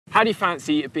How do you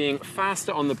fancy being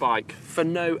faster on the bike for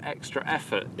no extra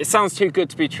effort? It sounds too good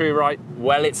to be true, right?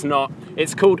 Well, it's not.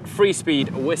 It's called free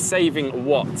speed. We're saving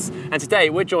watts. And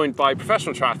today we're joined by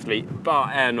professional triathlete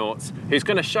Bart Aernouts, who's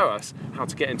going to show us how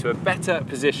to get into a better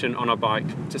position on our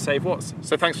bike to save watts.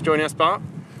 So thanks for joining us, Bart.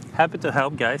 Happy to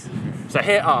help, guys. So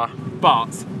here are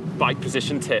Bart's bike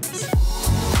position tips.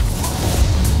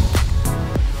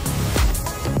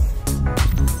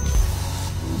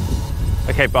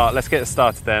 Okay, Bart, let's get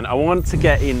started then. I want to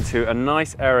get into a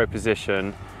nice aero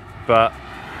position, but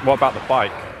what about the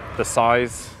bike? The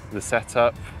size, the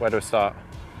setup, where do I start?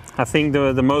 I think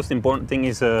the most important thing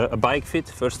is a bike fit,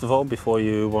 first of all, before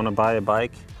you want to buy a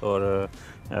bike. Or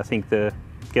I think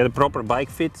get a proper bike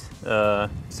fit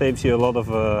saves you a lot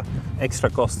of extra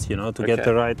costs, you know, to get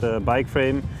the right bike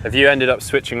frame. Have you ended up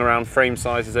switching around frame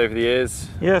sizes over the years?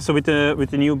 Yeah, so with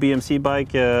the new BMC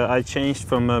bike, I changed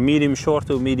from medium short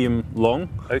to medium long.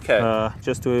 Okay.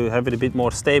 Just to have it a bit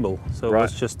more stable. So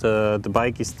it's just the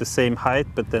bike is the same height,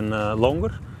 but then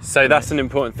longer. So that's an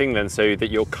important thing then, so that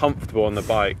you're comfortable on the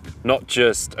bike, not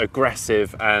just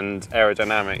aggressive and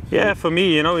aerodynamic. Yeah, for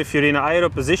me, you know, if you're in an aero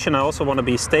position, I also want to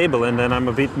be stable, and then I'm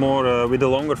a bit more, with a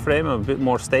longer frame, I'm a bit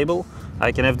more stable.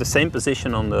 I can have the same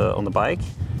position on the bike,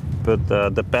 but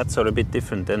the pads are a bit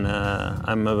different, and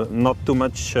I'm not too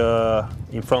much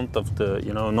in front of the,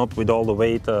 you know, not with all the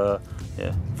weight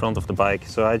in front of the bike.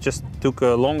 So I just took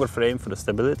a longer frame for the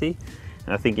stability,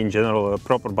 and I think in general a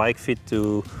proper bike fit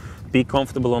to be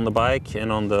comfortable on the bike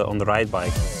and on the ride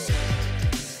bike.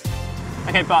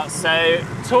 Okay, Bart, so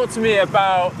talk to me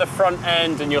about the front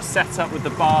end and your setup with the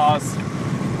bars.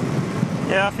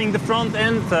 Yeah, I think the front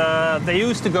end, they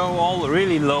used to go all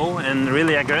really low and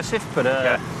really aggressive, but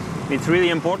it's really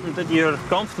important that you're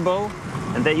comfortable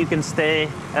and that you can stay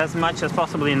as much as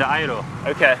possible in the aero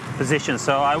position.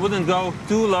 So I wouldn't go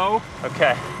too low.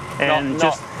 Okay. And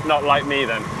not like me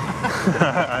then.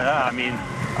 Yeah, I mean,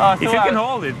 if you can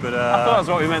hold it, but I thought that's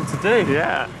what we meant to do.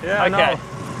 Yeah, yeah. Okay. No.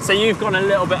 So you've gone a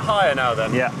little bit higher now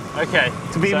then? Yeah. Okay.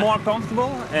 To be more comfortable,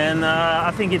 and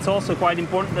I think it's also quite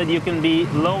important that you can be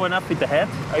low enough with the head.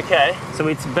 Okay. So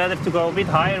it's better to go a bit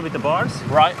higher with the bars.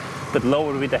 Right. But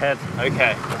lower with the head.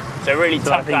 Okay. So really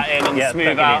tuck that in and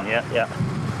smooth out. Yeah.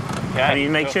 Okay. I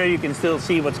mean, make sure you can still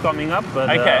see what's coming up, but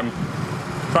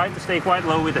try to stay quite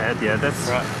low with the head. Yeah, that's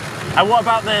right. And what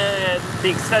about the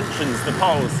extensions, the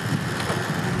poles?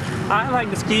 I like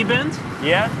the ski bend.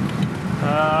 Yeah.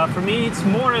 For me, it's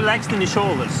more relaxed in the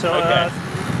shoulders. So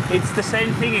it's the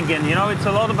same thing again. You know, it's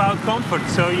a lot about comfort.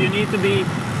 So you need to be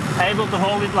able to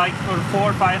hold it like for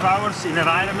 4 or 5 hours in an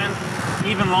Ironman,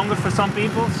 even longer for some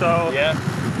people. So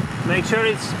make sure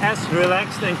it's as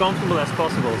relaxed and comfortable as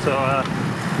possible. So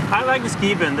I like the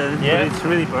ski bend, but it's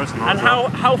really personal. And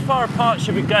how far apart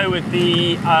should we go with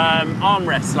the arm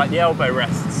rests, like the elbow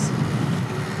rests?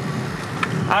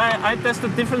 I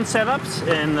tested different setups,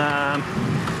 and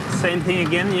same thing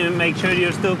again, you make sure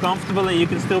you're still comfortable and you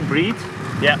can still breathe.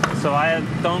 Yeah. So I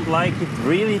don't like it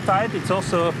really tight. It's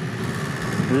also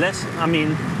less, I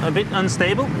mean, a bit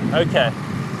unstable. Okay.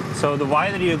 So the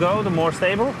wider you go, the more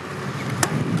stable.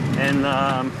 And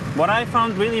what I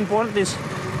found really important is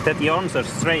that the arms are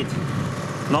straight,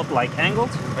 not like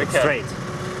angled, straight.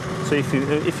 So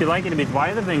if you like it a bit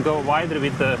wider, then go wider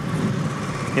with the,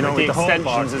 you know, with the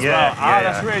extensions as well.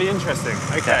 That's really interesting.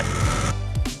 Okay.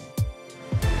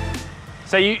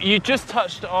 So you just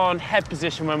touched on head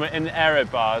position when we're in the aero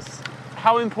bars.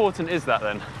 How important is that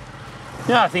then?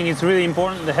 Yeah, I think it's really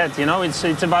important, the head, you know, it's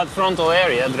about frontal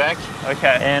area drag.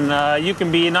 Okay. And you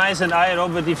can be nice and aero,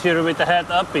 but if you're with the head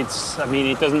up, I mean,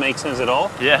 it doesn't make sense at all.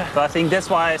 Yeah. But I think that's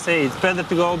why I say it's better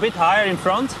to go a bit higher in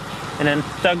front and then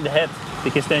tuck the head,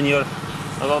 because then you're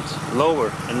a lot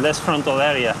lower and less frontal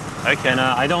area. Okay. And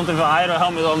I don't have an aero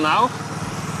helmet on now,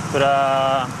 but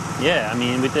yeah, I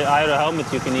mean, with the aero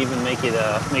helmet you can even make it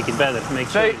better.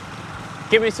 So,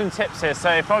 give me some tips here.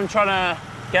 So if I'm trying to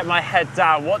get my head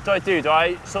down, what do I do? Do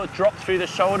I sort of drop through the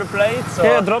shoulder blades? Or?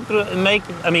 Yeah, drop through,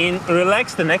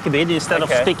 relax the neck a bit instead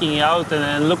of sticking out and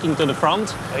then looking to the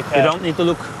front. Okay. You don't need to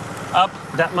look up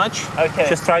that much. Okay.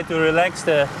 Just try to relax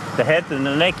the head and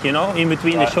the neck, you know, in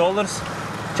between the shoulders.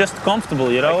 Just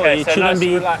comfortable, you know. Okay, it so shouldn't nice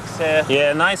be relaxed here.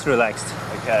 Yeah, nice relaxed.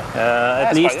 Okay.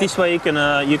 At least this way you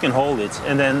can hold it,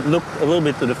 and then look a little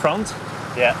bit to the front.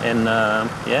 Yeah. And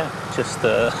just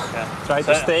try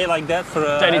to stay like that for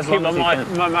as long as you can.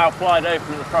 Keep my mouth wide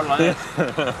open at the front like this.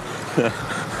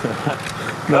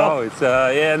 No, it's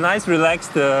nice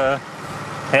relaxed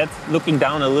head, looking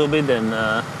down a little bit, and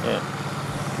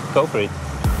go for it.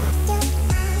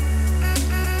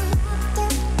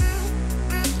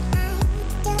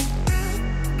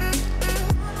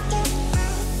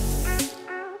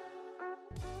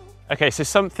 Okay, so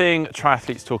something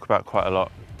triathletes talk about quite a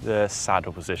lot, the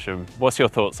saddle position. What's your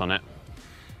thoughts on it?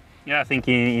 Yeah, I think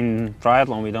in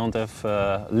triathlon we don't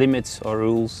have limits or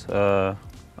rules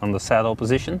on the saddle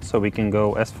position, so we can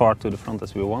go as far to the front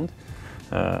as we want,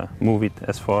 move it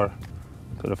as far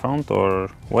to the front or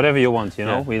whatever you want, you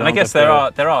know. Yeah. We and don't I guess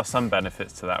have there are some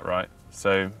benefits to that, right?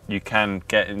 So you can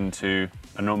get into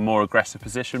a more aggressive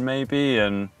position maybe,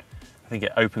 and I think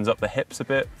it opens up the hips a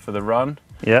bit for the run.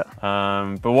 Yeah.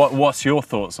 But what's your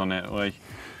thoughts on it? Like,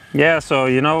 yeah, so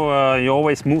you know, you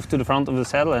always move to the front of the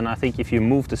saddle, and I think if you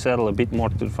move the saddle a bit more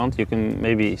to the front, you can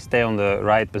maybe stay on the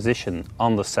right position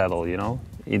on the saddle, you know.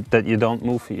 That you don't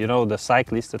move, you know, the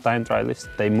cyclists, the time trialists,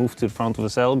 they move to the front of the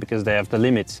saddle because they have the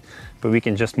limits, but we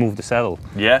can just move the saddle.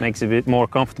 Yeah. Makes it a bit more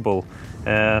comfortable.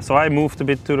 So I moved a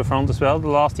bit to the front as well the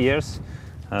last years,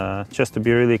 just to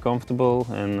be really comfortable.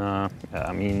 And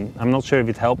I mean, I'm not sure if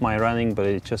it helped my running, but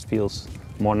it just feels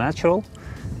more natural.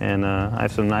 And I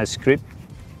have some nice grip.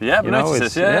 Yeah, I've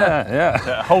noticed it,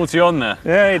 yeah. It holds you on there.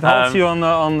 Yeah, it holds you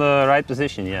on the right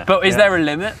position, yeah. But is there a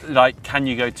limit? Like, can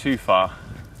you go too far?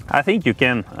 I think you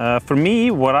can. For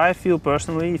me, what I feel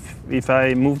personally, if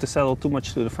I move the saddle too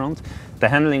much to the front, the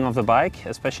handling of the bike,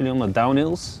 especially on the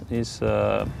downhills, is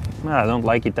I don't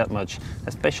like it that much.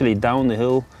 Especially down the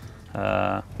hill,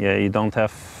 yeah, you don't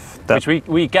have that. Which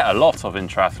we get a lot of in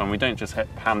triathlon. We don't just hit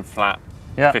hand flat.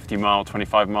 Yeah. 50 mile,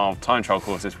 25 mile time trial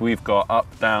courses. We've got up,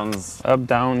 downs. Up,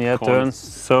 down, yeah, corners. turns.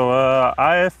 So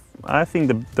I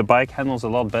think the bike handles a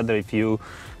lot better if you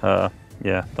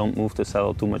yeah, don't move the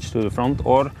saddle too much to the front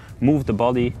or move the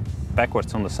body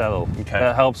backwards on the saddle. Okay.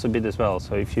 That helps a bit as well.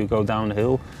 So if you go down the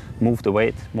hill, move the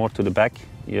weight more to the back,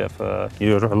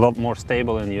 you're a lot more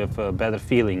stable and you have a better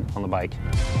feeling on the bike.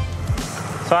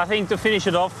 So I think to finish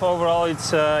it off, overall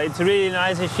it's really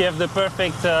nice if you have the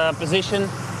perfect position,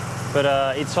 but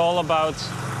it's all about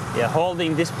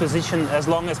holding this position as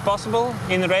long as possible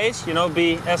in the race, you know,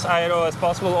 be as aero as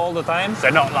possible all the time. So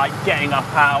not like getting up,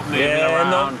 out, moving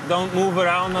around. Don't move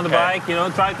around on the bike, you know,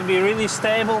 try to be really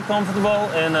stable,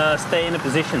 comfortable and stay in a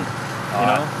position, you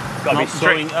know. Gotta be not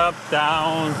going up,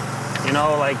 down, you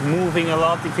know, like moving a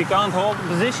lot. If you can't hold the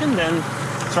position, then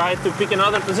try to pick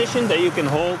another position that you can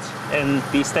hold and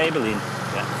be stable in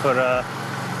for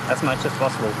as much as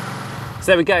possible. So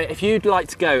there we go. If you'd like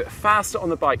to go faster on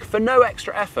the bike for no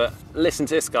extra effort, listen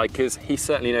to this guy because he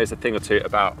certainly knows a thing or two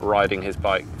about riding his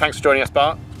bike. Thanks for joining us,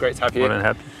 Bart. Great to have you. More than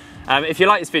happy. If you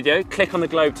like this video, click on the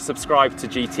globe to subscribe to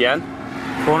GTN.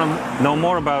 If you want to know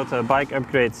more about bike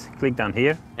upgrades, click down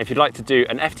here. If you'd like to do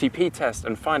an FTP test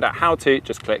and find out how to,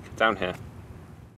 just click down here.